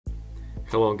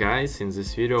Hello guys, in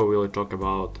this video we'll talk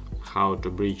about how to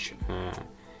bridge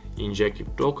Injective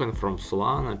token from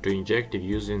Solana to Injective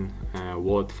using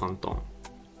wallet Phantom.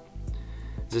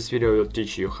 This video will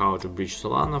teach you how to bridge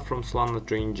Solana from Solana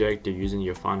to Injective using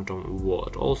your Phantom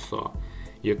wallet. Also,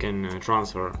 you can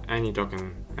transfer any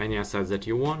token, any asset that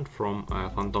you want from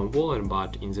Phantom wallet,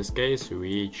 but in this case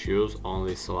we choose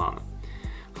only Solana.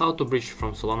 How to bridge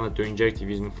from Solana to Injective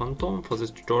using Phantom. For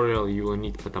this tutorial you will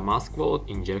need MetaMask wallet,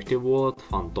 Injective wallet,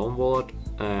 Phantom wallet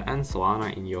and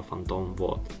Solana in your Phantom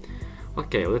wallet.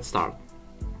 Okay, let's start.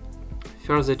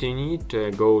 First that you need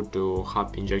to go to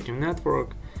Hub Injective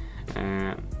network,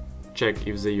 check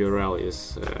if the URL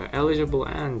is eligible,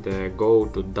 and go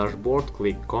to dashboard,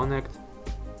 click connect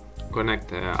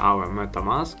our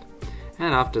MetaMask,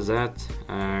 and after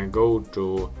that go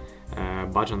to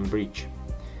button bridge.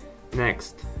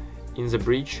 Next, in the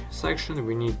bridge section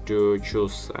we need to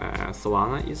choose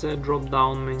Solana is a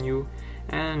drop-down menu,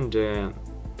 and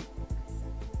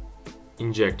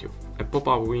Injective. A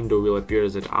pop-up window will appear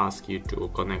that asks you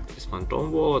to connect with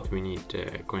Phantom wallet. We need to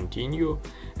continue,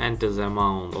 enter the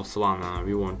amount of Solana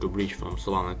we want to bridge from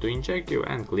Solana to Injective,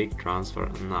 and click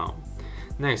transfer now.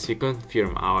 Next, we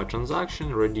confirm our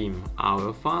transaction, redeem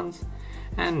our funds,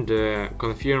 and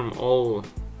confirm all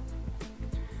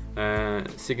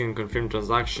second confirm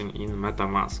transaction in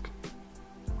MetaMask.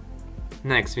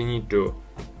 Next, we need to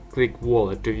click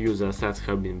wallet to view the assets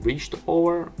have been bridged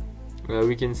over.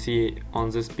 We can see on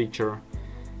this picture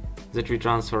that we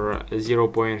transfer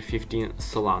 0.15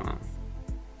 Solana.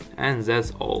 And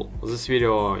that's all. This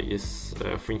video is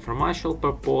for informational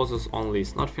purposes only,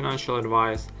 it's not financial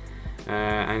advice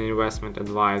and investment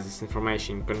advice. This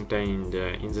information contained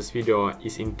in this video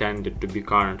is intended to be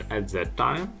current at that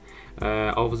time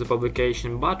of the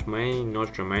publication, but may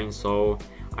not remain so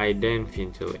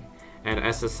indefinitely. And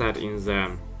as I said in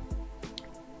the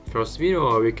first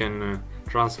video, we can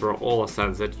transfer all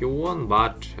assets that you want,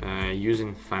 but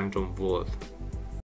using Phantom wallet.